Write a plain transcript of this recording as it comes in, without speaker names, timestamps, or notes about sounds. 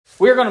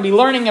We're going to be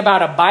learning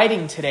about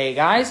abiding today,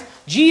 guys.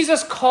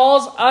 Jesus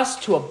calls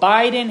us to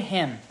abide in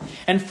him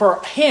and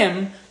for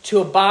him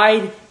to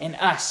abide in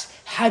us.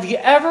 Have you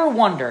ever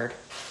wondered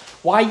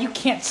why you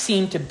can't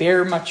seem to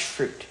bear much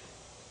fruit?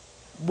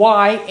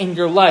 Why in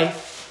your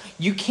life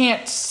you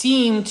can't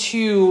seem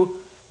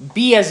to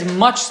be as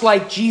much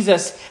like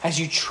Jesus as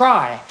you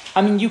try?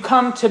 I mean, you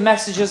come to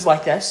messages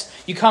like this,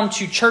 you come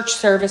to church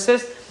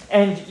services,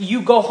 and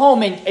you go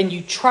home and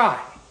you try.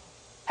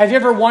 Have you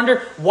ever wondered,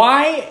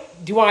 why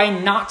do I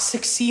not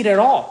succeed at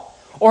all?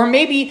 Or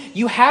maybe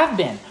you have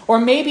been, or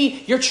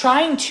maybe you're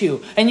trying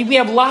to, and we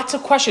have lots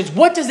of questions.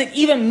 What does it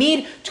even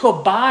mean to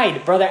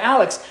abide, Brother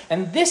Alex?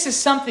 And this is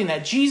something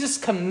that Jesus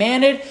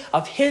commanded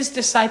of his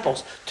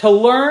disciples, to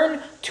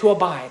learn to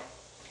abide.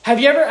 Have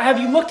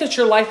you looked at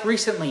your life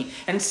recently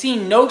and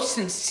seen no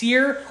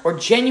sincere or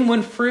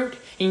genuine fruit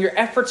in your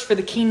efforts for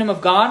the kingdom of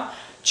God?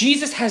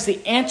 Jesus has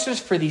the answers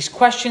for these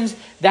questions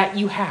that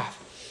you have.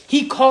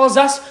 He calls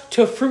us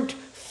to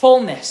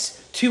fruitfulness,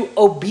 to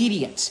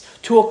obedience,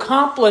 to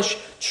accomplish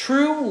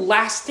true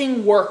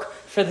lasting work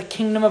for the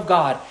kingdom of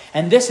God.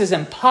 And this is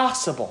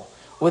impossible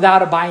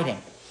without abiding.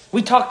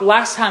 We talked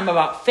last time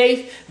about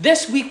faith.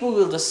 This week we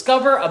will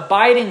discover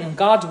abiding in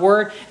God's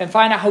word and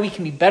find out how we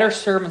can be better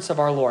servants of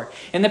our Lord.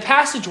 In the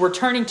passage we're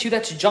turning to,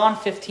 that's John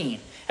 15.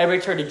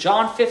 Everybody turn to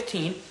John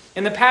 15.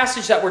 In the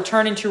passage that we're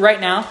turning to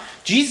right now,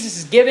 Jesus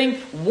is giving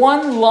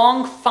one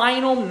long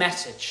final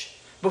message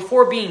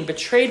before being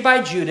betrayed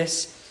by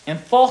Judas and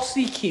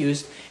falsely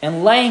accused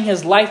and laying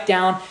his life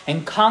down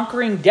and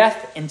conquering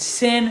death and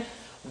sin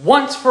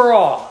once for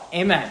all.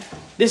 Amen.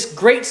 This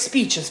great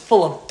speech is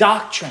full of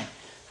doctrine,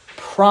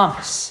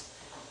 promise,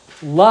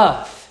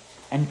 love,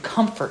 and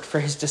comfort for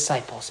his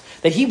disciples,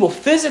 that he will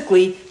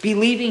physically be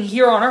leaving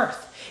here on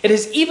earth. It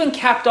is even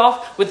capped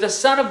off with the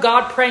Son of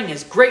God praying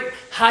his great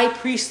high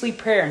priestly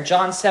prayer in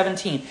John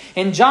 17.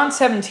 In John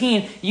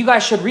 17, you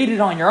guys should read it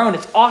on your own.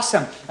 It's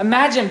awesome.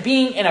 Imagine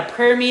being in a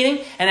prayer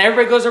meeting and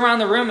everybody goes around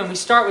the room and we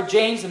start with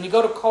James and we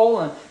go to Cole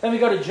and then we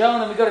go to Joe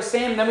and then we go to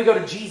Sam and then we go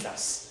to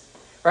Jesus.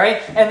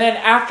 Right? And then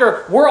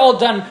after we're all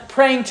done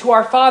praying to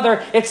our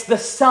Father, it's the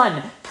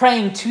Son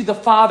praying to the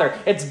Father.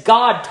 It's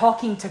God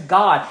talking to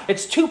God.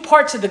 It's two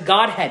parts of the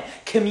Godhead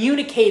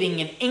communicating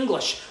in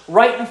English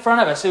right in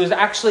front of us. It was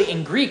actually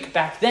in Greek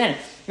back then.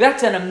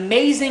 That's an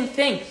amazing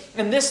thing.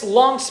 And this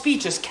long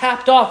speech is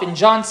capped off in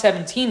John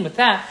 17 with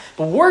that.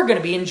 But we're going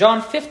to be in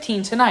John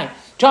 15 tonight.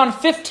 John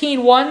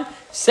 15:1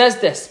 says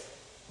this: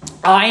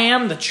 I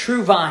am the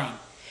true vine,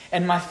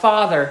 and my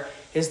Father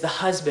is the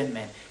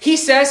husbandman. He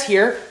says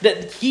here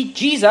that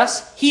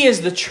Jesus, he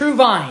is the true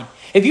vine.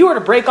 If you were to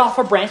break off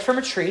a branch from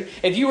a tree,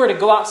 if you were to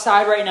go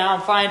outside right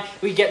now and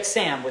we get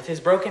Sam with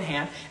his broken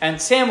hand,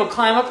 and Sam would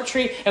climb up a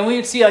tree, and we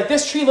would see like,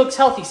 this tree looks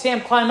healthy.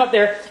 Sam climbed up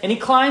there, and he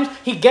climbs,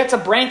 he gets a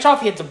branch off,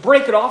 he had to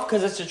break it off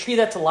because it's a tree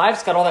that's alive,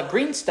 it's got all that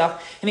green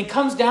stuff, and he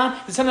comes down,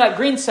 and some of that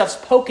green stuff's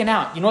poking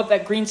out. You know what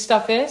that green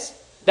stuff is?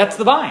 That's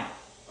the vine.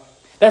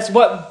 That's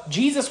what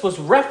Jesus was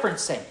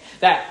referencing,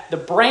 that the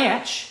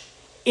branch,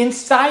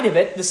 inside of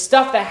it, the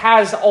stuff that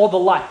has all the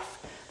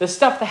life, the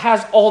stuff that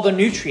has all the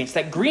nutrients,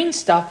 that green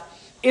stuff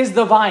is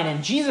the vine.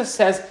 And Jesus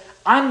says,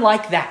 I'm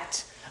like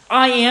that.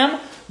 I am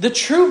the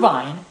true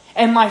vine,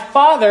 and my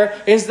Father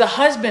is the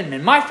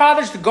husbandman. My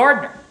Father's the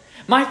gardener.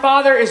 My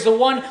Father is the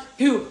one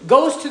who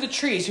goes to the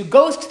trees, who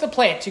goes to the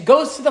plants, who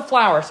goes to the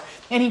flowers,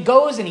 and he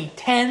goes and he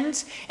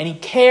tends and he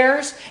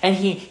cares and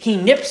he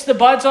nips the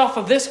buds off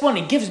of this one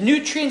and gives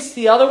nutrients to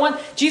the other one.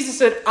 Jesus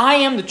said, I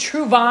am the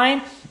true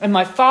vine, and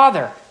my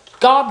Father,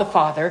 God the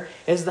Father,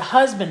 is the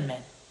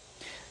husbandman.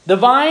 The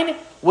vine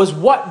was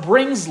what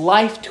brings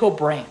life to a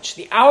branch.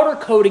 The outer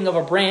coating of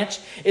a branch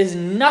is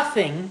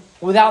nothing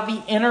without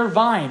the inner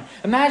vine.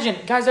 Imagine,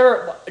 guys,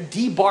 ever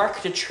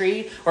debarked a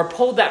tree or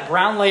pulled that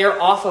brown layer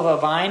off of a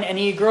vine?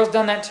 Any of you girls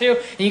done that too?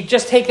 And you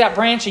just take that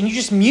branch and you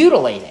just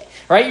mutilate it,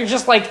 right? You're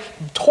just like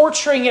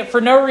torturing it for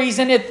no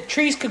reason. If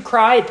trees could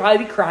cry, it'd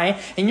probably be crying.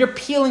 And you're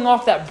peeling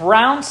off that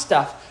brown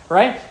stuff,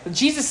 right? But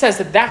Jesus says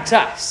that that's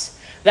us.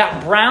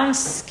 That brown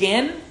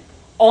skin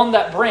on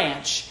that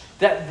branch,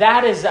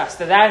 that is us,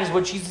 that is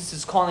what Jesus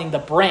is calling the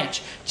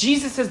branch.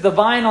 Jesus is the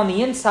vine on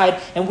the inside,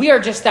 and we are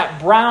just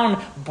that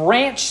brown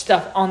branch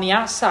stuff on the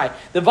outside.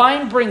 The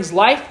vine brings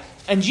life,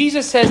 and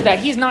Jesus says that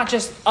he's not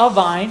just a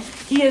vine,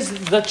 he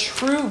is the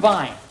true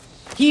vine.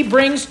 He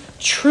brings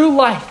true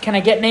life. Can I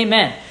get an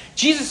amen?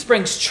 Jesus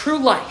brings true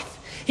life.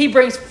 He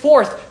brings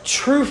forth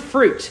true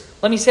fruit.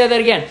 Let me say that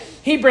again.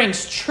 He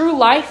brings true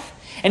life,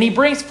 and he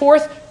brings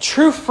forth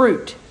true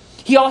fruit.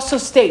 He also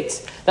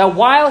states that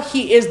while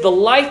he is the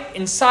life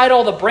inside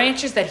all the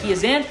branches that he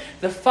is in,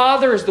 the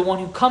Father is the one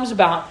who comes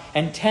about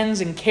and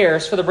tends and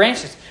cares for the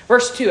branches.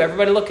 Verse 2,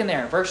 everybody look in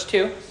there. Verse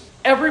 2,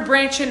 every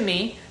branch in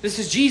me, this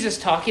is Jesus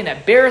talking,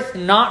 that beareth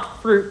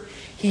not fruit,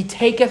 he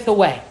taketh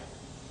away.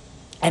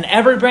 And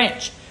every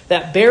branch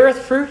that beareth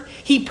fruit,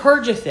 he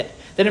purgeth it,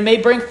 that it may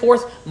bring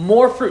forth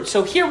more fruit.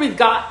 So here we've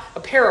got a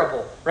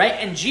parable, right?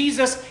 And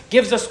Jesus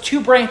gives us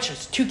two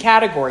branches, two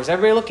categories.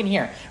 Everybody looking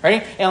here,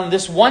 right? And on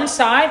this one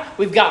side,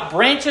 we've got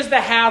branches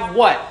that have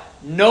what?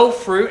 no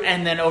fruit.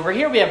 And then over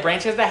here we have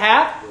branches that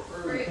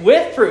have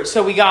with fruit.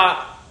 So we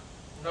got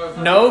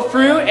no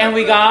fruit and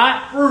we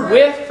got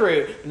with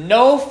fruit.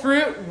 No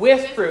fruit,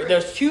 with fruit.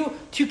 There's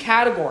two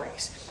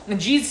categories. And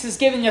Jesus is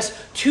giving us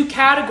two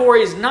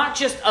categories, not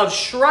just of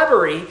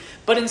shrubbery,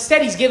 but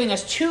instead he's giving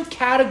us two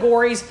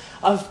categories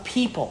of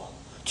people.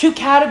 Two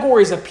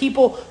categories of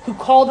people who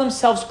call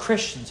themselves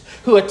Christians,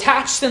 who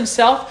attach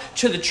themselves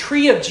to the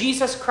tree of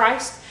Jesus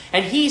Christ.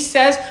 And he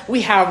says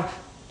we have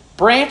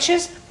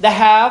branches that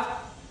have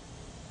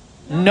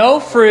no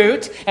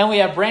fruit, and we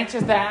have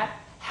branches that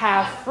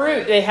have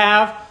fruit. They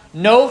have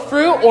no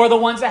fruit, or the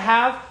ones that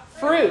have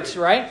fruit,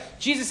 right?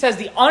 Jesus says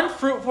the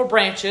unfruitful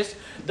branches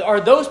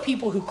are those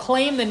people who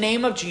claim the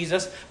name of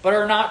Jesus but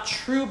are not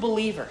true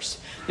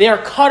believers. They are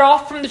cut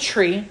off from the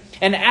tree,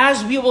 and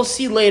as we will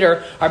see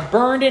later, are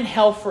burned in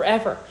hell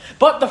forever.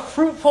 But the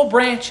fruitful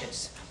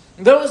branches,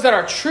 those that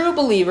are true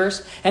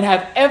believers and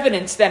have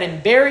evidence that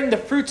in bearing the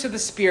fruits of the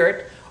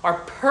Spirit are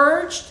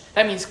purged,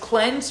 that means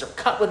cleansed or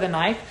cut with a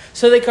knife,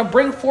 so they can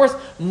bring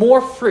forth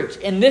more fruit.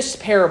 In this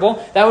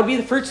parable, that would be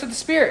the fruits of the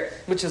Spirit,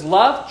 which is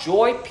love,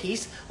 joy,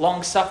 peace,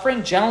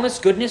 long-suffering, gentleness,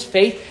 goodness,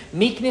 faith,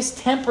 meekness,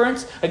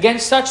 temperance.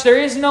 Against such there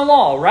is no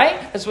law,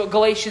 right? That's what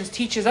Galatians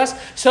teaches us.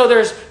 So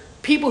there's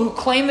people who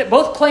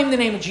both claim the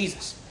name of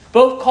Jesus.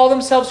 Both call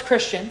themselves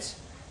Christians.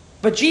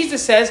 But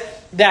Jesus says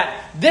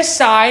that this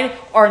side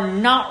are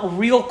not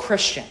real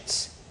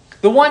Christians.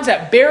 The ones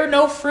that bear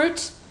no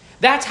fruit,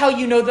 that's how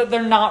you know that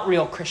they're not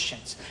real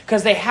Christians,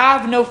 because they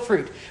have no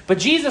fruit. But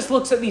Jesus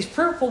looks at these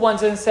fruitful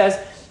ones and says,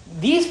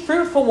 these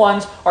fruitful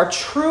ones are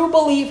true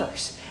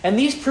believers. And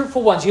these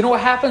fruitful ones, you know what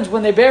happens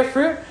when they bear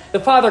fruit? The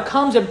Father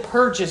comes and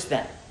purges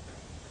them.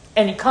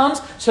 And he comes,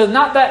 so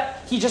not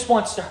that he just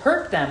wants to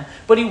hurt them,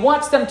 but he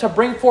wants them to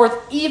bring forth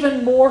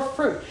even more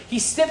fruit. He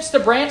snips the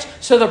branch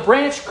so the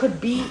branch could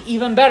be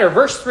even better.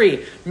 Verse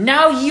 3,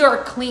 now ye are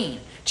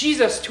clean.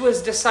 Jesus to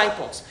his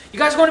disciples. You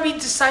guys want to be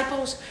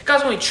disciples? You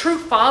guys want to be true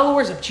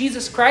followers of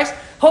Jesus Christ?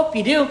 Hope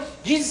you do.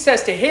 Jesus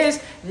says to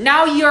his,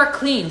 now ye are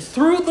clean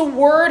through the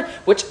word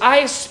which I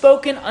have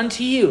spoken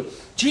unto you.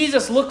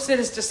 Jesus looks at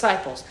his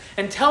disciples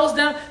and tells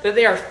them that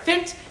they are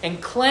fit and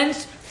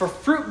cleansed for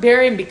fruit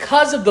bearing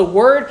because of the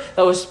word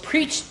that was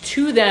preached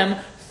to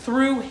them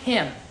through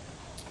him.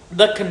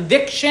 The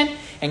conviction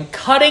and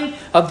cutting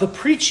of the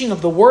preaching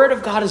of the word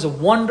of God is a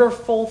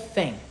wonderful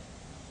thing.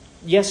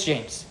 Yes,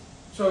 James?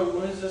 So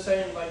when is it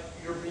saying like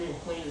you're being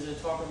clean? Is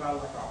it talking about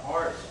like our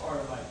hearts or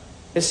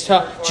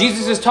like?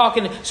 Jesus is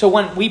talking. So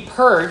when we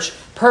purge,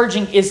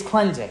 purging is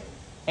cleansing,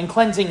 and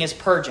cleansing is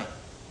purging.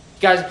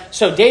 Guys,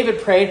 so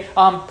David prayed,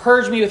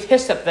 "Purge me with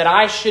hyssop, that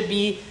I should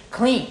be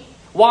clean.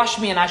 Wash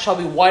me, and I shall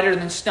be whiter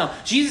than snow."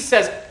 Jesus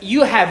says,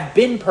 "You have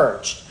been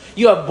purged.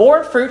 You have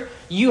borne fruit.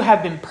 You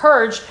have been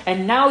purged,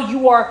 and now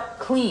you are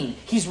clean."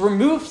 He's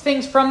removed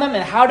things from them,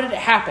 and how did it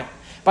happen?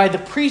 By the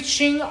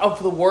preaching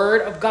of the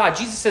word of God.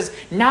 Jesus says,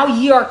 now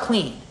ye are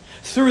clean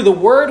through the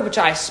word which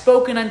I have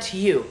spoken unto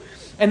you.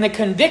 And the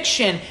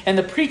conviction and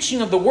the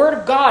preaching of the word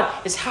of God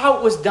is how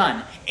it was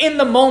done. In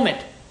the moment,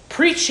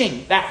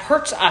 preaching that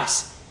hurts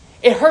us.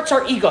 It hurts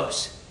our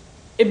egos.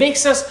 It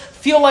makes us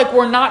feel like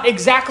we're not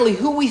exactly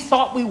who we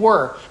thought we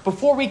were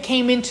before we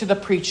came into the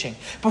preaching.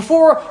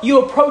 Before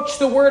you approach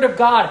the word of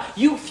God,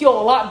 you feel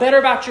a lot better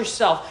about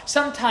yourself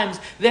sometimes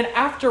than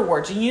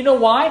afterwards. And you know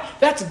why?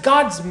 That's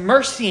God's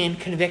mercy and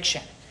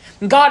conviction.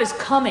 God is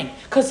coming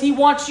because he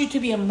wants you to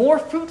be a more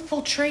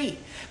fruitful tree.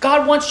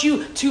 God wants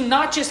you to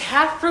not just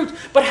have fruit,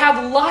 but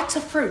have lots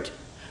of fruit.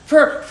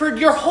 For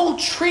your whole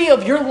tree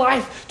of your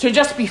life to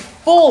just be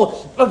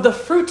full of the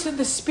fruits of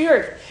the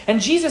Spirit.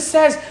 And Jesus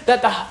says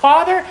that the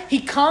Father, he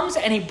comes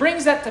and he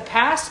brings that to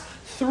pass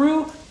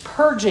through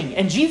purging.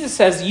 And Jesus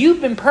says, you've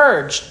been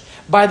purged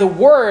by the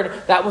word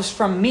that was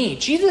from me.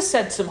 Jesus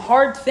said some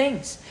hard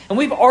things, and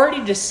we've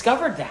already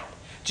discovered that.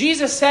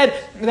 Jesus said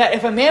that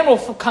if a man will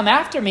come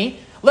after me,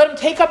 let him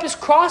take up his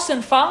cross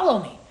and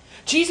follow me.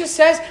 Jesus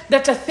says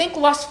that to think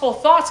lustful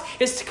thoughts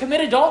is to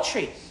commit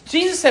adultery.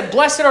 Jesus said,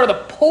 blessed are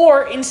the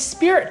poor in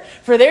spirit,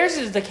 for theirs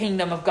is the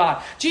kingdom of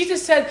God.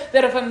 Jesus said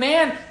that if a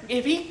man,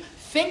 if he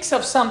thinks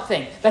of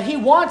something that he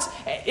wants,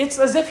 it's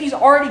as if he's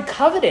already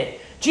coveted.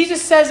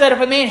 Jesus says that if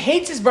a man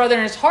hates his brother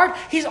in his heart,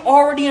 he's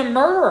already a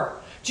murderer.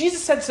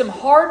 Jesus said some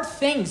hard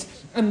things,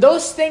 and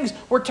those things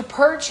were to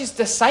purge his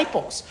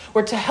disciples,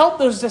 were to help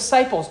those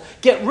disciples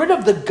get rid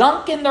of the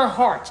gunk in their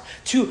hearts,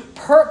 to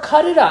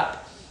cut it up,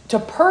 to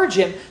purge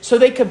him so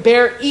they could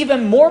bear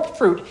even more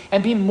fruit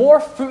and be more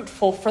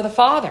fruitful for the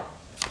Father.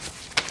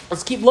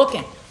 Let's keep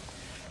looking.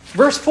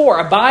 Verse 4,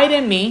 abide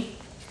in me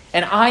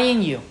and I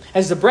in you.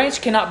 As the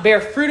branch cannot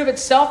bear fruit of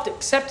itself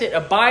except it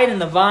abide in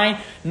the vine,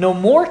 no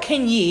more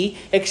can ye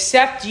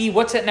except ye,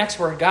 what's that next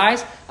word,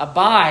 guys?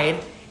 Abide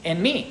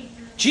in me.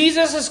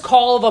 Jesus'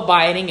 call of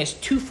abiding is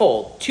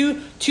twofold.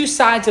 Two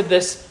sides of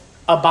this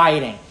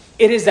abiding.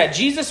 It is that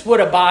Jesus would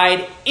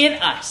abide in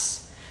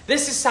us.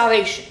 This is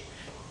salvation.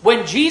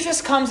 When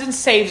Jesus comes and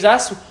saves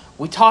us,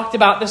 we talked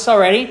about this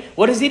already.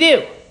 What does he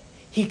do?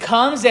 He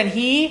comes and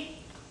he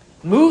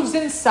moves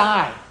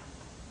inside.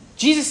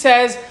 Jesus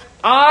says,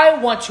 I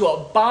want to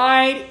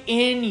abide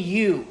in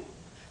you.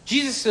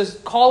 Jesus'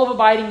 call of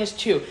abiding is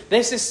 2.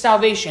 This is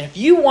salvation. If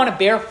you want to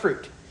bear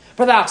fruit,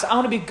 Brother Alex, I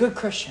want to be a good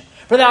Christian.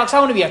 Brother Alex, I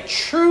want to be a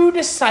true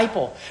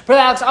disciple.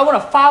 Brother Alex, I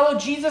want to follow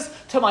Jesus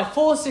to my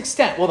fullest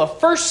extent. Well, the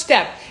first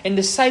step in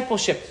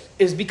discipleship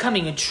is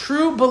becoming a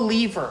true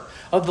believer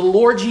of the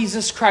Lord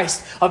Jesus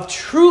Christ, of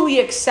truly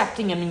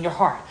accepting him in your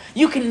heart.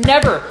 You can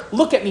never,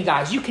 look at me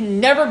guys, you can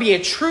never be a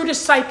true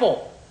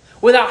disciple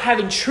without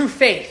having true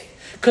faith.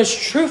 Because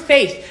true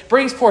faith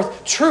brings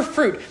forth true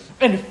fruit.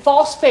 And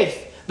false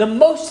faith, the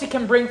most it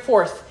can bring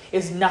forth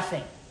is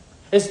nothing.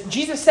 As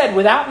Jesus said,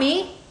 without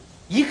me,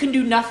 you can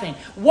do nothing.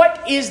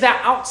 What is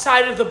that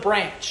outside of the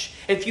branch?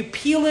 If you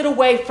peel it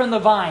away from the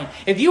vine,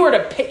 if you were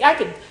to, I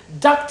could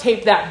duct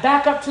tape that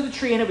back up to the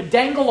tree and it would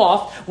dangle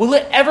off. Will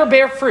it ever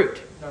bear fruit?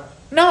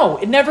 No,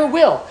 it never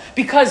will.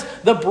 Because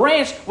the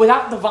branch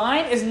without the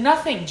vine is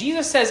nothing.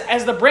 Jesus says,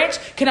 as the branch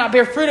cannot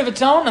bear fruit of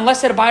its own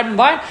unless it abide in the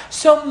vine,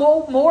 so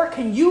more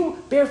can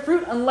you bear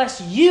fruit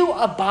unless you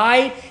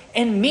abide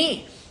in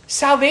me.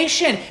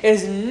 Salvation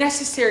is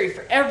necessary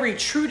for every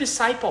true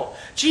disciple.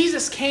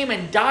 Jesus came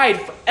and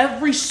died for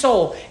every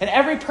soul and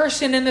every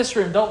person in this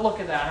room. Don't look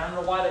at that. I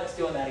don't know why that's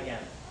doing that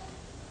again.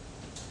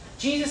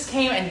 Jesus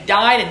came and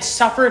died and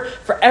suffered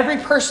for every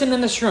person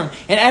in this room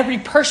and every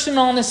person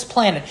on this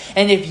planet.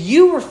 And if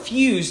you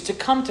refuse to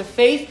come to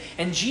faith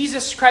in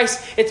Jesus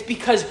Christ, it's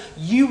because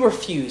you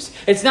refuse.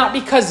 It's not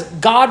because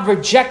God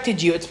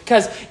rejected you. It's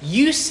because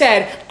you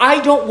said,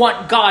 I don't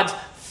want God's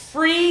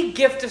free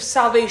gift of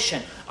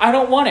salvation. I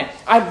don't want it.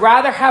 I'd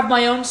rather have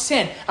my own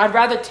sin. I'd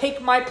rather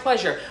take my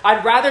pleasure.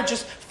 I'd rather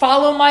just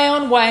follow my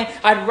own way.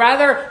 I'd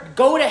rather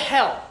go to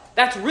hell.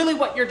 That's really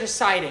what you're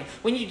deciding.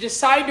 When you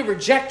decide to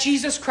reject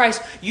Jesus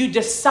Christ, you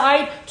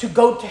decide to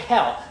go to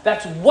hell.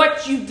 That's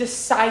what you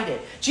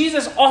decided.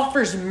 Jesus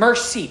offers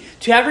mercy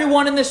to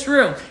everyone in this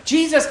room.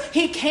 Jesus,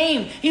 he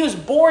came, he was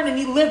born, and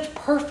he lived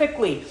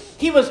perfectly.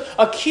 He was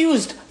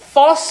accused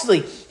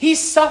falsely. He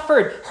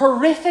suffered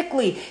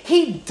horrifically.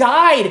 He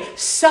died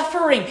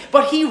suffering,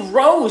 but he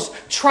rose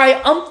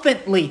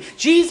triumphantly.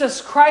 Jesus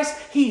Christ,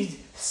 he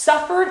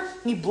suffered,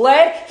 he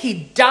bled, he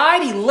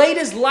died, he laid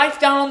his life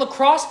down on the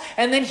cross,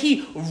 and then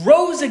he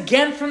rose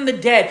again from the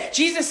dead.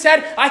 Jesus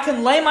said, I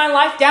can lay my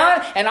life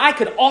down and I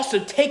could also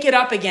take it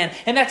up again.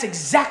 And that's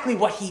exactly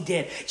what he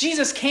did.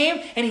 Jesus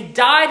came and he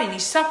died and he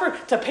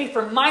suffered to pay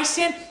for my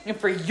sin and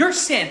for your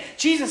sin.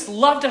 Jesus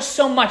loved us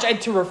so much,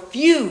 and to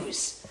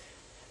refuse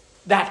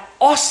that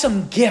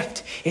awesome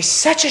gift is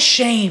such a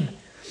shame.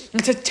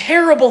 It's a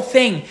terrible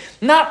thing.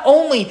 Not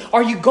only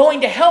are you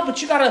going to hell,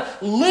 but you got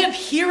to live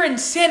here in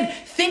sin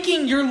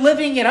thinking you're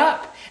living it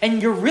up.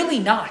 And you're really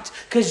not.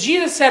 Because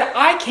Jesus said,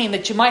 I came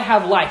that you might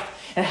have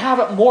life and have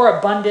it more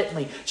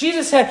abundantly.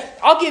 Jesus said,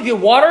 I'll give you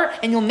water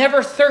and you'll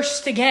never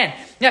thirst again.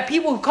 Now,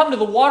 people who come to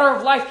the water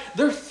of life,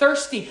 they're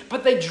thirsty,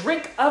 but they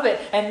drink of it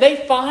and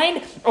they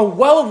find a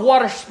well of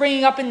water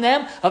springing up in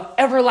them of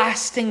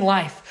everlasting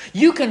life.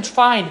 You can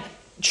find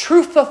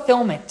true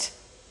fulfillment.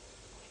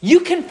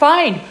 You can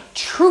find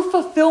true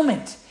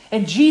fulfillment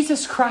in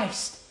Jesus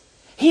Christ.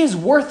 He is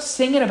worth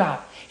singing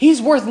about. He's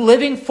worth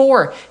living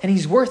for, and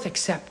he's worth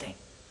accepting.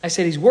 I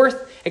said he's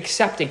worth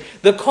accepting.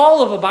 The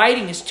call of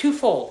abiding is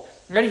twofold.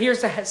 Ready?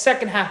 Here's the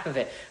second half of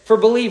it. For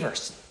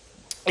believers,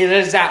 it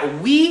is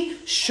that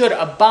we should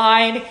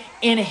abide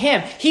in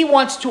him. He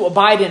wants to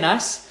abide in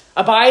us.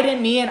 Abide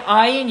in me and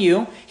I in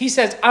you. He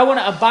says, I want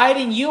to abide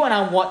in you and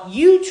I want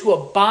you to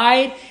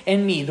abide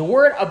in me. The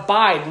word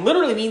abide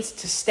literally means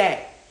to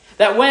stay.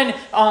 That when,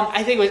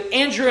 I think it was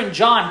Andrew and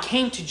John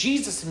came to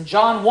Jesus in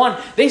John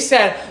 1, they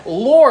said,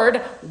 Lord,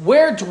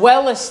 where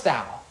dwellest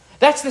thou?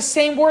 That's the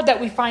same word that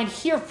we find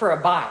here for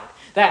abide.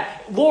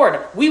 That, Lord,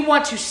 we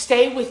want to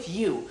stay with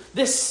you.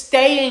 This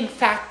staying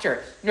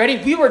factor. Ready?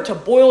 If we were to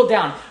boil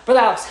down,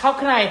 Brother Alex, how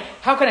can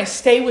I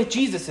stay with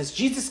Jesus? Is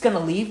Jesus going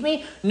to leave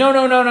me?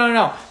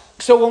 No.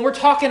 So when we're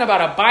talking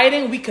about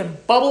abiding, we can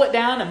bubble it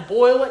down and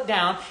boil it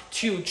down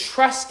to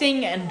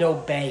trusting and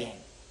obeying.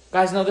 You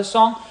guys know this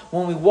song?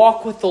 When we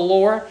walk with the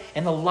Lord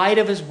in the light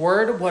of his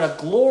word, what a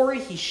glory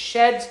he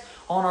sheds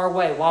on our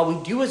way. While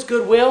we do his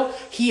good will,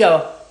 he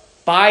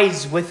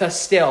abides with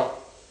us still.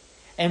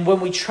 And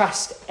when we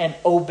trust and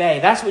obey,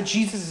 that's what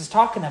Jesus is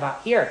talking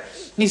about here.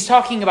 He's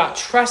talking about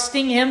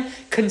trusting him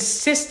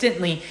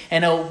consistently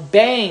and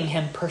obeying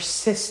him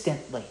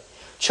persistently.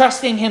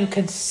 Trusting him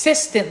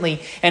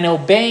consistently and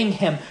obeying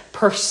him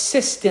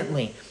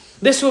persistently.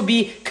 This will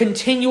be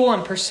continual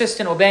and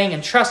persistent obeying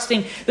and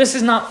trusting. This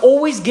is not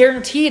always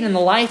guaranteed in the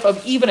life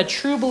of even a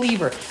true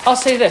believer. I'll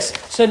say this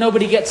so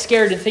nobody gets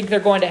scared and think they're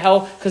going to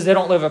hell because they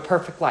don't live a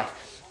perfect life.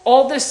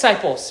 All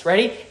disciples,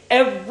 ready?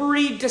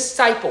 Every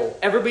disciple,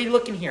 everybody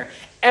looking here,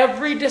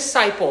 every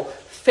disciple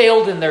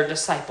failed in their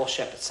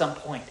discipleship at some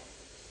point.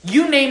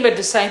 You name a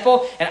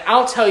disciple and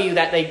I'll tell you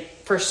that they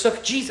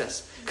forsook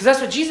Jesus. Because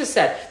that's what Jesus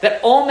said, that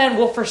all men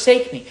will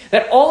forsake me.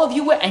 That all of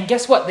you will, and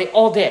guess what? They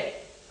all did.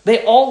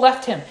 They all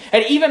left him.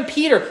 And even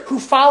Peter, who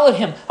followed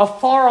him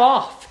afar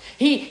off,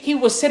 He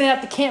was sitting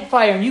at the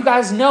campfire, and you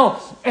guys know.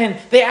 And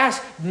they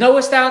asked,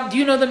 knowest thou, do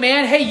you know the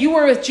man? Hey, you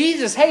were with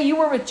Jesus. Hey, you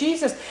were with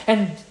Jesus.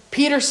 And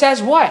Peter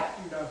says what?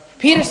 No.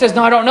 Peter says,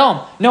 no, I don't know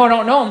him. No, I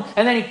don't know him.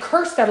 And then he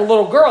cursed at a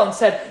little girl and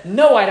said,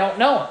 no, I don't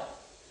know him.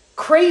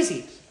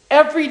 Crazy.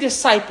 Every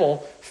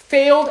disciple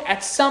failed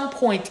at some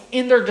point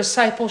in their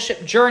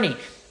discipleship journey.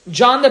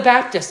 John the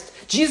Baptist,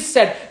 Jesus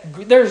said,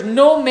 there's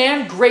no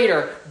man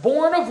greater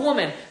born of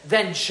woman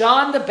than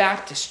John the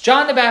Baptist.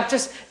 John the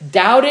Baptist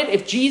doubted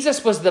if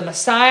Jesus was the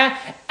Messiah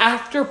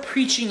after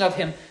preaching of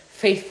him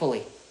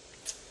faithfully.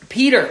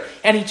 Peter,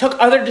 and he took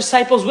other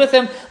disciples with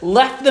him,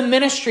 left the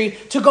ministry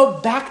to go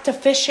back to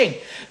fishing.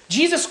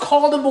 Jesus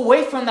called him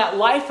away from that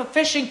life of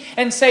fishing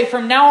and say,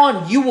 from now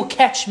on, you will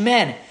catch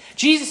men.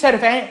 Jesus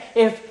said,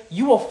 if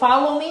you will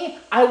follow me,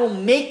 I will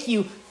make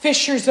you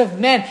fishers of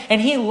men.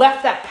 And he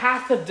left that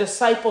path of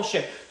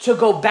discipleship to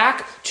go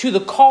back to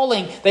the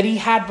calling that he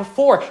had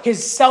before,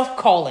 his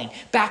self-calling,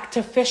 back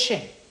to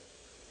fishing.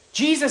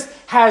 Jesus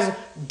has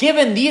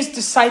given these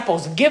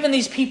disciples, given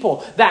these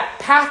people that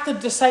path of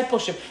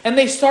discipleship, and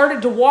they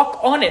started to walk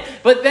on it,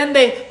 but then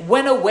they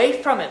went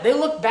away from it. They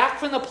looked back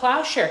from the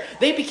plowshare.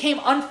 They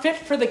became unfit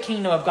for the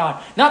kingdom of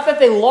God. Not that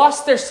they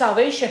lost their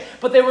salvation,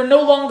 but they were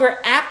no longer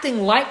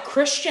acting like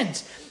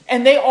Christians.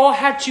 And they all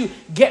had to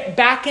get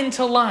back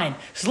into line.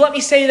 So let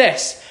me say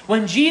this.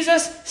 When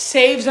Jesus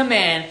saves a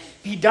man,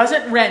 he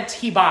doesn't rent,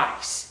 he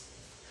buys.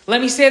 Let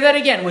me say that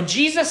again. When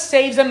Jesus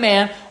saves a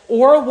man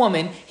or a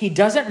woman, he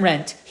doesn't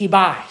rent, he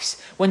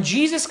buys. When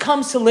Jesus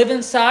comes to live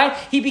inside,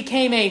 he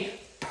became a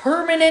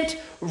permanent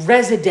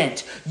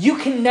resident. You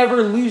can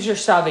never lose your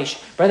salvation.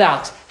 Brother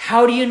Alex,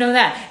 how do you know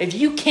that? If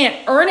you can't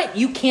earn it,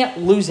 you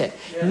can't lose it.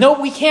 Yeah.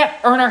 No, we can't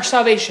earn our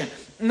salvation.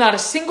 Not a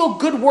single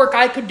good work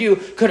I could do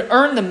could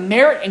earn the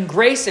merit and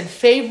grace and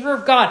favor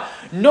of God.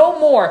 No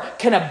more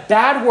can a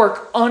bad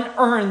work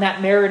unearn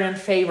that merit and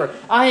favor.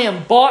 I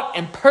am bought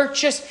and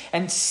purchased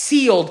and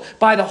sealed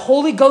by the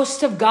Holy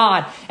Ghost of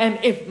God. And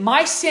if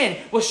my sin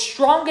was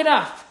strong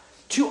enough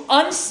to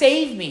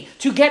unsave me,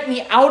 to get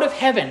me out of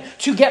heaven,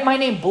 to get my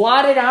name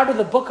blotted out of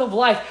the book of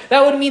life,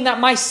 that would mean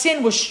that my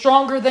sin was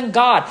stronger than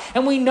God.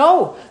 And we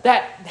know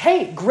that,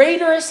 hey,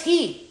 greater is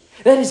he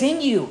that is in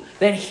you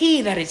than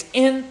he that is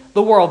in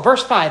the world.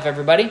 Verse 5,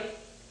 everybody.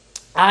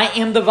 I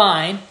am the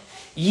vine,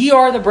 ye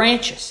are the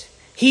branches.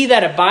 He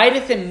that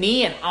abideth in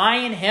me and I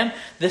in him,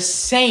 the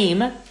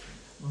same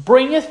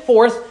bringeth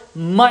forth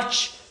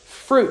much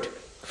fruit.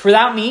 For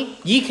without me,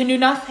 ye can do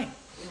nothing.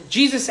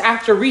 Jesus,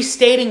 after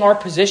restating our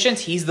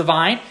positions, he's the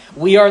vine.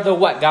 We are the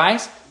what,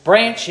 guys?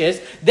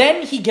 Branches.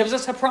 Then he gives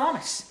us a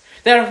promise.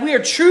 That if we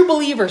are true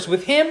believers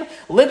with him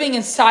living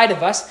inside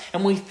of us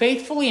and we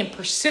faithfully and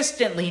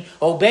persistently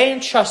obey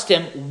and trust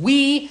him,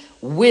 we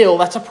will,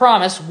 that's a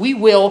promise, we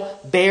will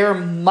bear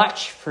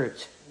much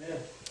fruit. Amen.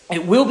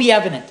 It will be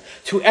evident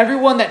to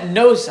everyone that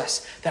knows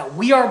us that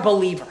we are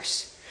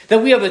believers,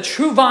 that we have the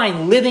true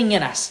vine living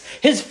in us.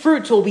 His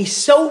fruits will be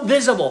so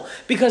visible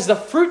because the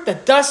fruit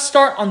that does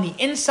start on the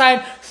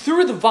inside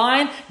through the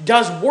vine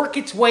does work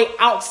its way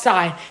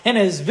outside and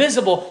is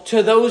visible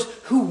to those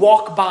who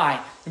walk by.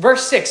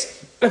 Verse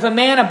 6, if a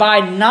man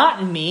abide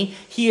not in me,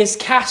 he is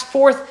cast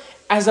forth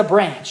as a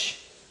branch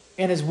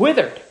and is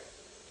withered.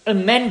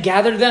 And men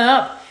gather them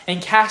up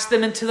and cast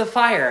them into the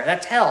fire.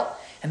 That's hell.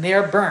 And they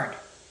are burned.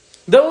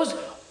 Those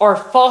are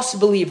false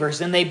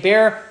believers and they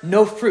bear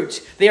no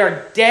fruit. They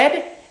are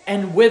dead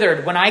and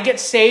withered. When I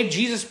get saved,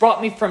 Jesus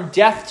brought me from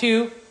death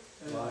to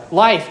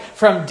life.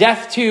 From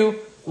death to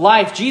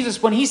life.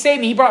 Jesus, when he saved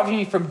me, he brought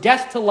me from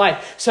death to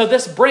life. So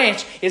this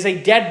branch is a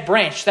dead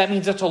branch. That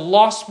means it's a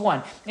lost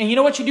one. And you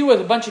know what you do with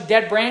a bunch of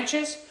dead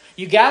branches?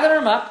 You gather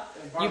them up,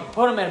 you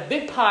put them in a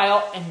big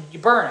pile, and you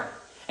burn them.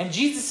 And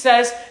Jesus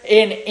says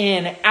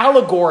in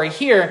allegory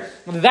here,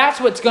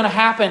 that's what's going to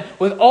happen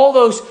with all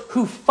those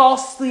who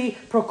falsely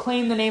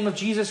proclaim the name of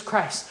Jesus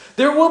Christ.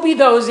 There will be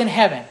those in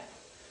heaven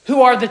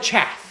who are the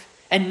chaff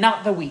and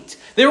not the wheat.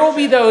 There will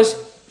be those,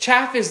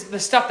 chaff is the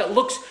stuff that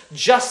looks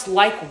just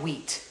like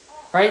wheat.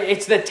 Right?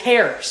 It's the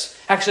tares.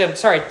 Actually, I'm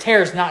sorry,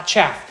 tares, not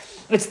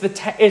chaff. It's the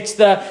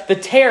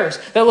tares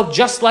that look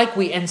just like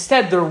wheat.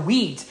 Instead, they're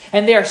weeds.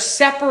 And they are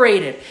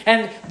separated.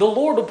 And the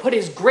Lord will put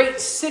his great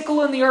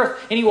sickle in the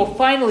earth. And he will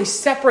finally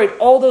separate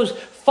all those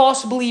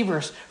false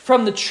believers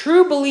from the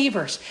true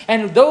believers.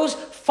 And those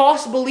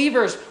false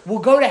believers will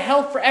go to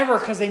hell forever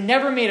because they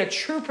never made a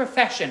true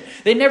profession.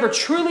 They never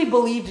truly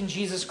believed in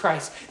Jesus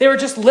Christ. They were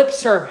just lip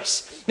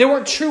service. They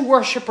weren't true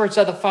worshipers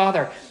of the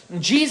Father.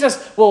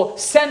 Jesus will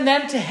send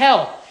them to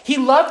hell. He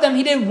loved them.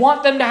 He didn't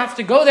want them to have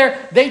to go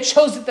there. They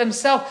chose it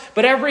themselves.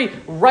 But every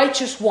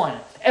righteous one,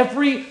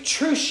 every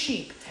true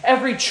sheep,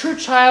 every true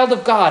child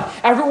of God,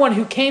 everyone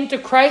who came to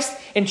Christ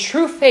in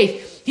true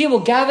faith, he will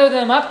gather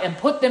them up and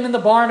put them in the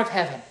barn of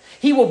heaven.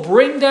 He will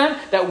bring them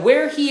that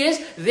where he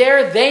is,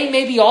 there they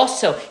may be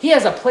also. He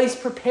has a place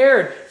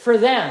prepared for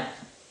them.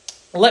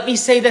 Let me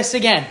say this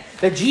again,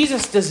 that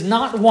Jesus does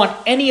not want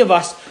any of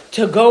us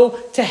to go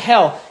to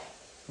hell.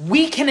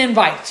 We can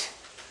invite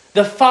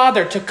the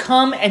Father to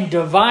come and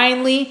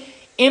divinely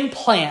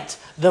implant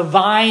the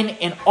vine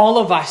in all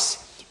of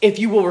us if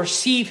you will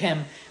receive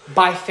him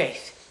by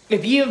faith.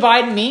 If ye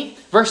abide in me,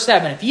 verse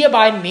 7, if ye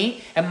abide in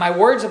me, and my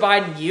words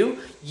abide in you,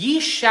 ye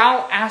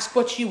shall ask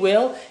what ye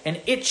will, and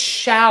it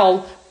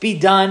shall be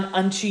done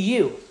unto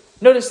you.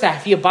 Notice that.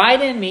 If ye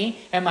abide in me,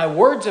 and my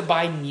words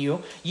abide in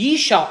you, ye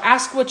shall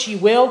ask what ye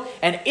will,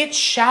 and it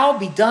shall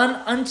be done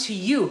unto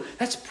you.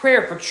 That's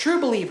prayer for true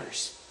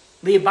believers.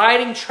 The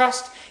abiding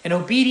trust and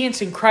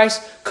obedience in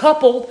Christ,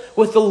 coupled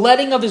with the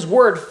letting of his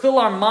word fill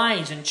our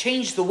minds and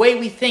change the way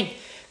we think,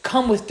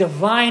 come with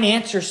divine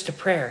answers to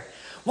prayer.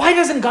 Why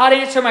doesn't God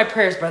answer my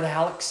prayers, Brother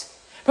Alex?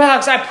 Brother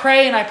Alex, I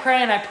pray and I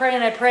pray and I pray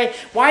and I pray.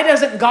 Why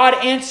doesn't God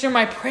answer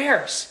my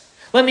prayers?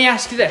 Let me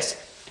ask you this.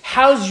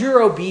 How's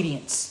your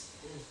obedience?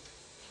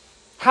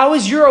 How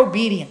is your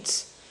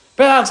obedience?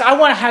 Brother Alex, I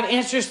want to have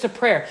answers to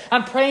prayer.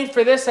 I'm praying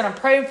for this and I'm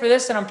praying for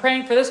this and I'm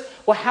praying for this.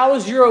 Well, how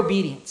is your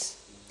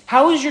obedience?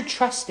 How is your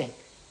trusting?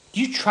 Do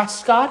you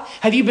trust God?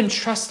 Have you been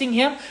trusting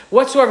him?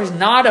 Whatsoever is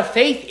not of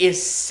faith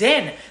is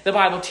sin, the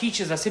Bible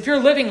teaches us. If you're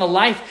living a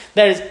life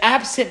that is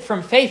absent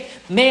from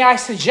faith, may I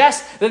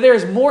suggest that there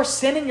is more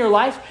sin in your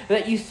life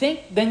than you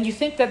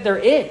think that there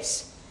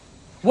is.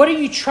 What are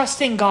you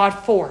trusting God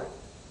for?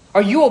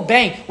 Are you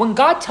obeying? When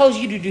God tells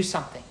you to do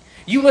something,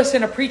 you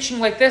listen to preaching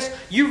like this,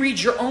 you read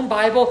your own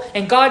Bible,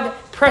 and God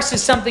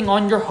presses something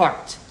on your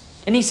heart.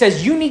 And he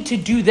says, you need to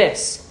do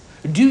this.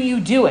 Do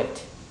you do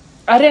it?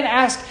 I didn't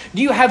ask,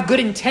 do you have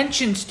good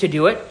intentions to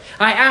do it?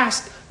 I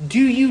asked, do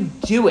you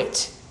do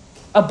it?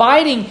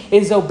 Abiding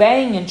is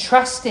obeying and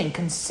trusting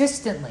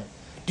consistently.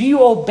 Do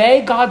you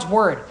obey God's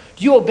word?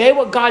 Do you obey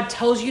what God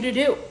tells you to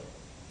do?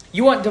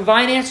 You want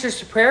divine answers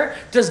to prayer?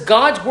 Does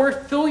God's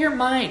word fill your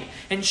mind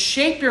and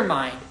shape your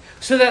mind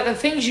so that the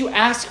things you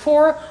ask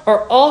for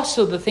are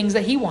also the things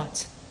that he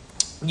wants?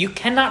 You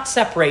cannot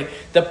separate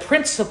the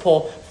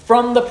principle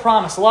from the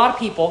promise. A lot of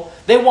people,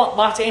 they want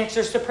lots of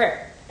answers to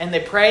prayer. And they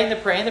pray and they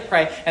pray and they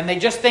pray. And they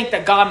just think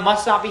that God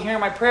must not be hearing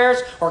my prayers,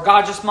 or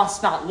God just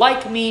must not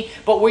like me.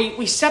 But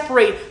we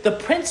separate the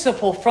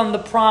principle from the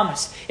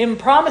promise. In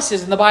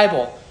promises in the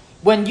Bible,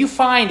 when you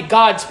find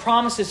God's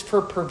promises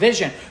for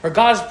provision or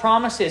God's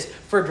promises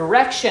for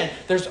direction,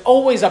 there's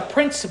always a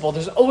principle.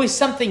 There's always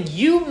something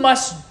you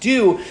must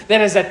do that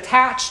is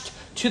attached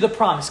to the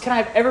promise. Can I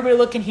have everybody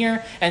look in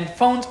here and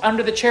phones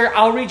under the chair?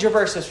 I'll read your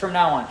verses from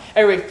now on.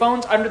 Everybody,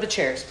 phones under the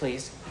chairs,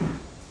 please.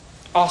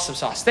 Awesome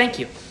sauce. Thank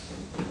you.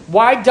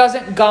 Why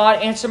doesn't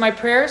God answer my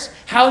prayers?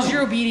 How's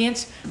your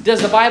obedience?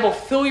 Does the Bible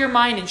fill your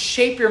mind and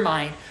shape your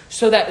mind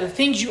so that the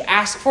things you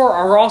ask for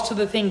are also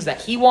the things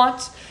that he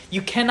wants?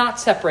 You cannot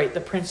separate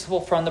the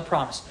principle from the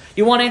promise.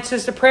 You want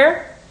answers to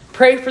prayer?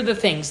 Pray for the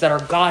things that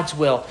are God's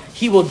will.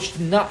 He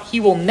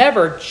will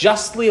never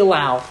justly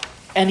allow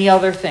any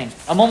other thing.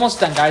 I'm almost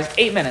done, guys.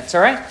 8 minutes,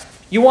 all right?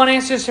 You want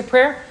answers to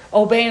prayer?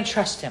 Obey and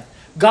trust him.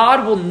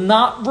 God will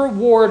not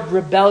reward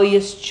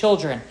rebellious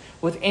children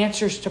with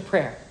answers to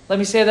prayer. Let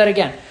me say that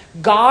again.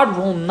 God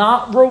will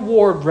not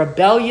reward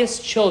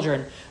rebellious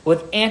children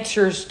with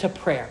answers to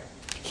prayer.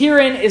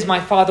 Herein is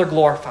my Father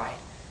glorified.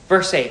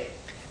 Verse 8.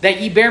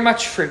 That ye bear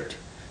much fruit,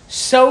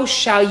 so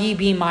shall ye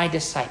be my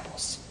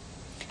disciples.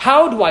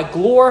 How do I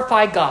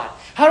glorify God?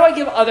 How do I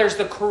give others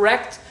the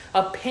correct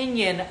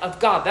opinion of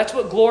God? That's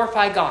what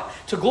glorify God.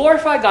 To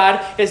glorify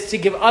God is to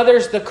give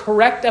others the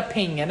correct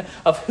opinion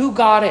of who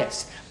God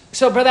is.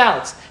 So, Brother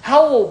Alex,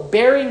 how will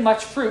bearing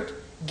much fruit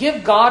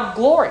give God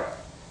glory?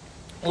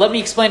 Let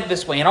me explain it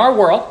this way. In our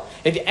world,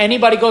 if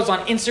anybody goes on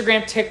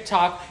Instagram,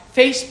 TikTok,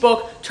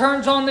 Facebook,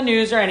 turns on the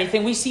news or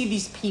anything, we see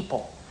these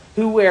people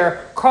who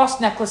wear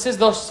cross necklaces,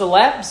 those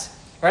celebs,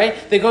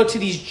 right? They go to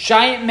these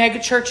giant mega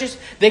churches.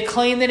 They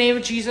claim the name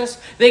of Jesus.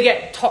 They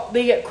get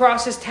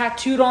crosses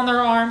tattooed on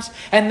their arms,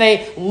 and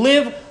they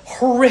live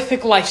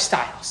horrific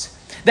lifestyles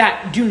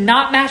that do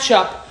not match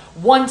up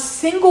one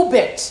single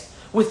bit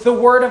with the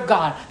word of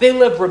God. They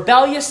live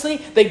rebelliously.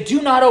 They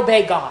do not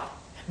obey God,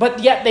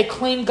 but yet they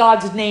claim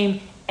God's name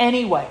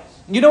anyway.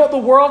 You know what the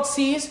world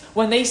sees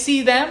when they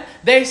see them?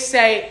 They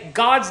say,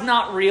 God's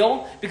not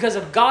real, because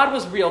if God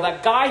was real,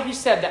 that guy who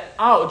said that,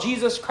 oh,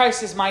 Jesus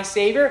Christ is my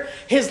Savior,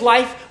 his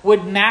life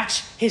would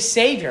match his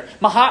Savior.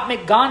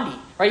 Mahatma Gandhi,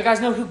 right? You guys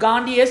know who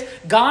Gandhi is?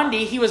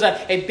 Gandhi, he was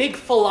a big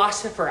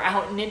philosopher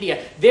out in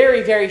India,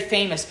 very, very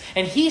famous.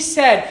 And he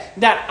said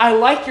that I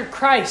like your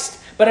Christ,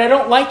 but I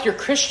don't like your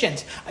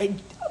Christians.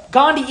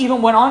 Gandhi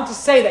even went on to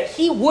say that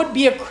he would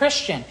be a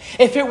Christian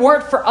if it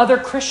weren't for other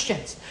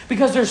Christians,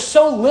 because there's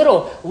so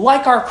little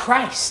like our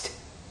Christ.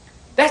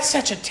 That's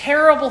such a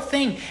terrible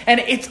thing.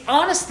 And it's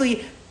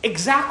honestly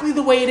exactly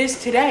the way it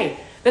is today.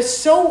 That's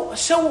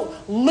so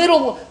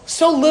little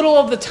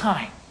of the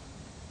time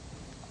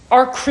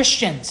our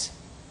Christians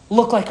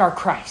look like our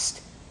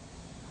Christ.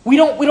 We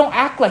don't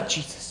act like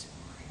Jesus.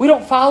 We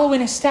don't follow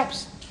in his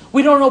steps.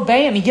 We don't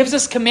obey him. He gives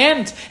us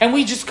commandments and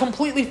we just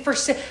completely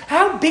forsake.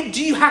 How big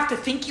do you have to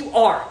think you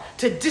are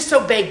to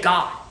disobey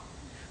God?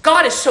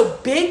 God is so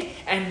big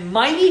and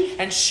mighty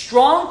and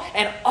strong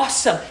and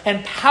awesome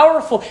and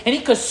powerful, and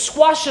he could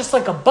squash us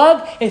like a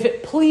bug if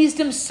it pleased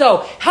him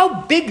so.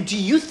 How big do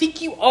you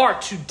think you are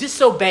to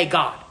disobey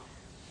God?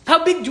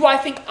 How big do I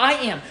think I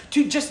am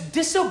to just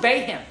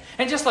disobey him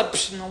and just like,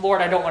 no,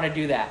 Lord, I don't want to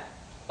do that.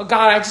 Oh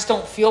God, I just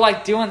don't feel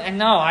like doing it.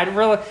 No,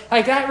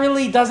 that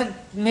really doesn't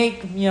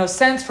make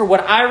sense for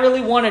what I really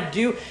want to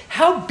do.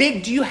 How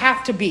big do you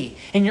have to be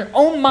in your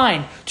own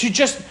mind to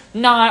just,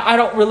 I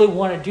don't really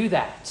want to do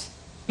that?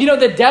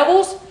 The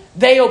devils,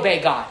 they obey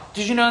God.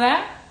 Did you know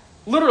that?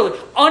 Literally,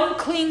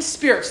 unclean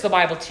spirits, the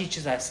Bible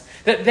teaches us,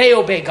 that they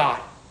obey God.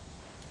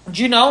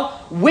 Do you know?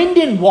 Wind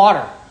and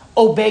water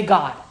obey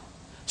God.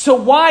 So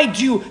why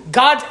do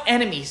God's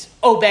enemies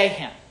obey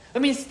him?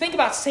 Think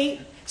about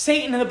Satan.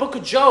 Satan in the book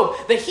of Job,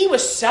 that he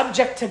was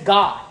subject to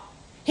God.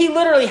 He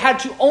literally had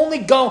to only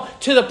go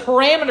to the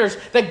parameters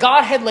that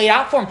God had laid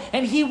out for him,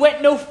 and he went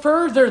no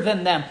further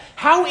than them.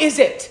 How is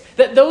it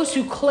that those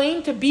who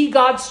claim to be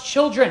God's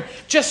children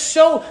just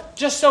so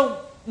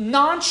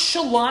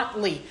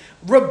nonchalantly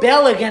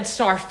rebel against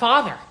our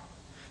Father,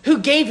 who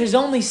gave his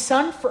only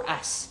Son for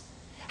us?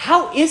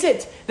 How is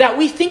it that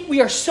we think we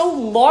are so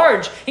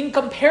large in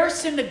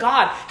comparison to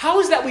God?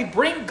 How is that we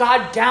bring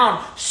God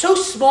down so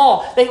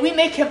small that we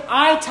make him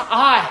eye to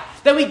eye?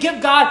 That we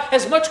give God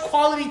as much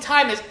quality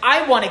time as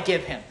I want to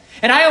give him.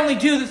 And I only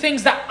do the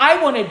things that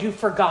I want to do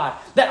for God.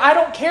 That I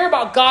don't care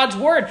about God's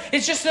word.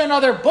 It's just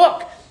another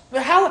book.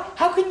 But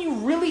how can you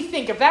really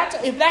think, if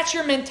that's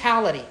your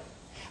mentality,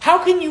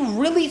 how can you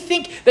really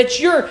think that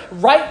you're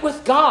right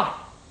with God?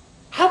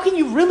 How can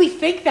you really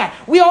think that?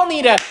 We all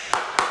need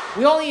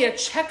a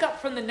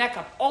checkup from the neck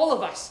up, all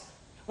of us.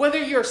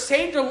 Whether you're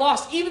saved or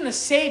lost, even the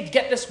saved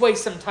get this way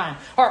sometime.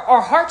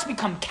 Our hearts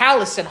become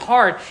callous and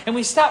hard, and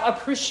we stop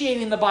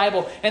appreciating the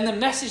Bible and the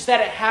message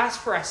that it has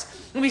for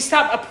us. And we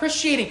stop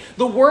appreciating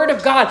the Word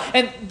of God.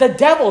 And the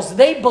devils,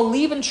 they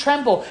believe and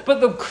tremble.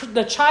 But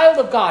the child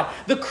of God,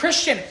 the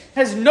Christian,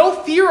 has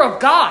no fear of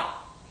God.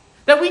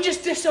 That we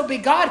just disobey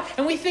God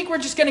and we think we're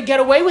just going to get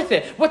away with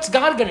it. What's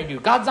God going to do?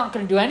 God's not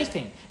going to do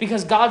anything,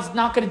 because God's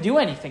not going to do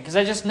anything, because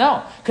I just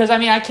know. Because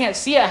I can't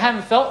see it. I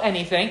haven't felt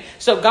anything.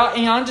 So God,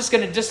 I'm just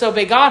going to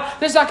disobey God.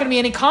 There's not going to be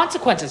any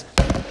consequences.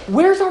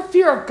 Where's our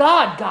fear of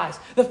God, guys?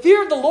 The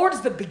fear of the Lord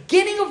is the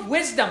beginning of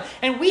wisdom.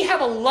 And we have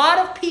a lot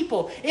of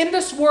people in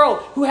this world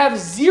who have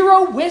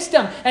zero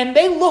wisdom, and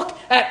they look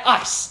at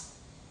us,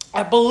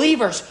 at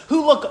believers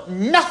who look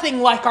nothing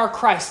like our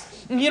Christ.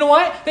 You know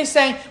what? They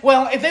say,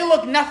 well, if they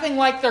look nothing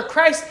like their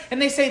Christ and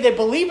they say they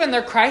believe in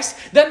their Christ,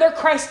 then their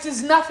Christ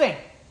is nothing.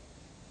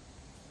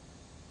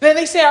 Then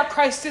they say our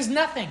Christ is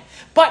nothing.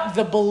 But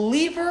the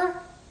believer,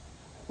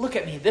 look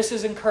at me, this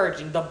is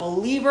encouraging. The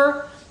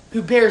believer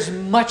who bears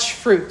much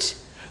fruit,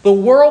 the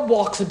world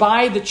walks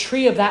by the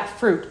tree of that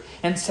fruit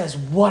and says,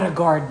 what a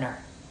gardener.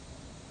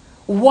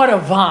 What a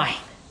vine.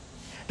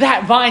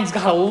 That vine's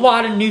got a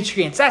lot of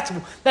nutrients.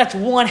 That's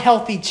one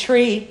healthy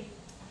tree.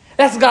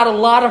 That's got a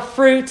lot of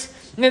fruit.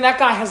 And then that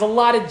guy has a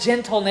lot of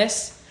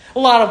gentleness, a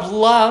lot of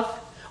love.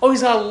 Oh,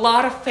 he's got a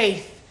lot of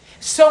faith.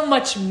 So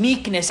much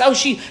meekness. Oh,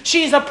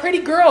 she's a pretty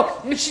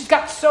girl. She's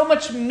got so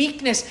much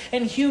meekness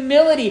and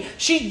humility.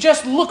 She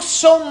just looks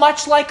so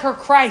much like her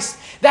Christ.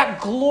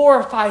 That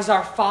glorifies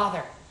our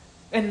Father.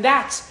 And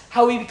that's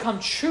how we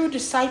become true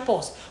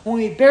disciples. When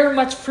we bear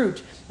much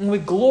fruit, when we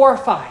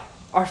glorify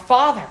our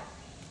Father.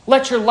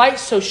 Let your light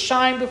so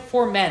shine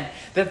before men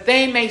that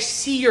they may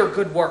see your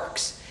good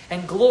works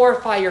and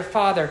glorify your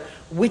Father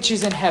which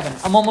is in heaven.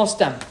 I'm almost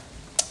done.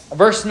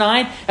 Verse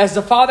 9, as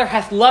the Father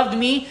hath loved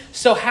me,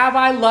 so have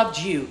I loved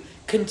you.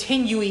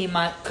 Continue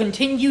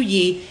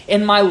ye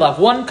in my love.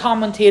 One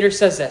commentator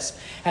says this,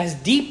 as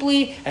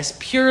deeply, as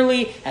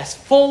purely, as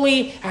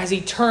fully, as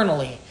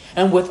eternally,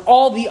 and with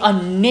all the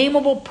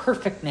unnameable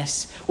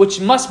perfectness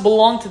which must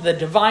belong to the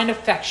divine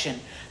affection,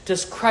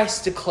 does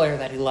Christ declare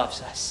that he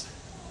loves us.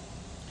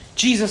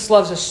 Jesus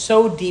loves us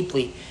so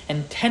deeply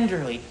and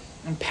tenderly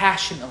and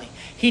passionately.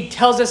 He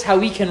tells us how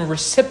we can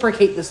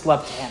reciprocate this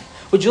love to him.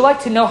 Would you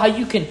like to know how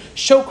you can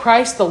show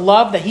Christ the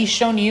love that he's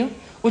shown you?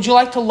 Would you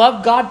like to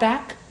love God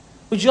back?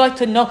 Would you like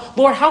to know,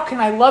 Lord, how can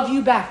I love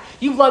you back?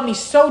 You love me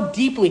so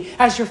deeply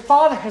as your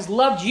Father has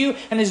loved you,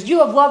 and as you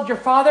have loved your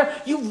Father,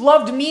 you've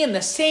loved me in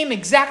the same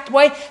exact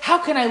way. How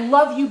can I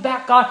love you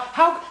back, God?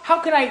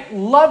 How can I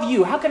love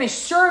you? How can I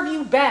serve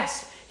you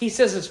best? He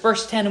says it's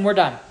verse 10 and we're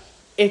done.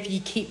 If ye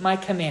keep my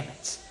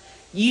commandments,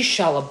 ye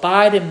shall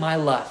abide in my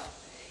love,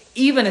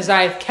 even as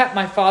I have kept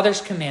my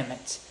Father's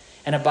commandments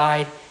and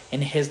abide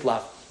in his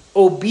love.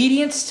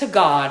 Obedience to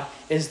God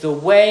is the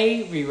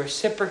way we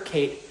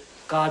reciprocate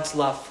God's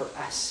love for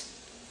us.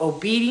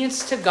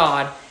 Obedience to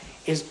God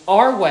is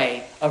our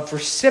way of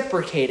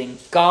reciprocating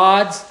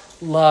God's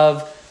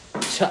love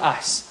to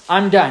us.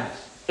 I'm done.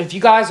 If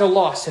you guys are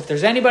lost, if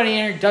there's anybody in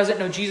here who doesn't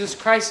know Jesus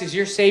Christ as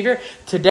your Savior, today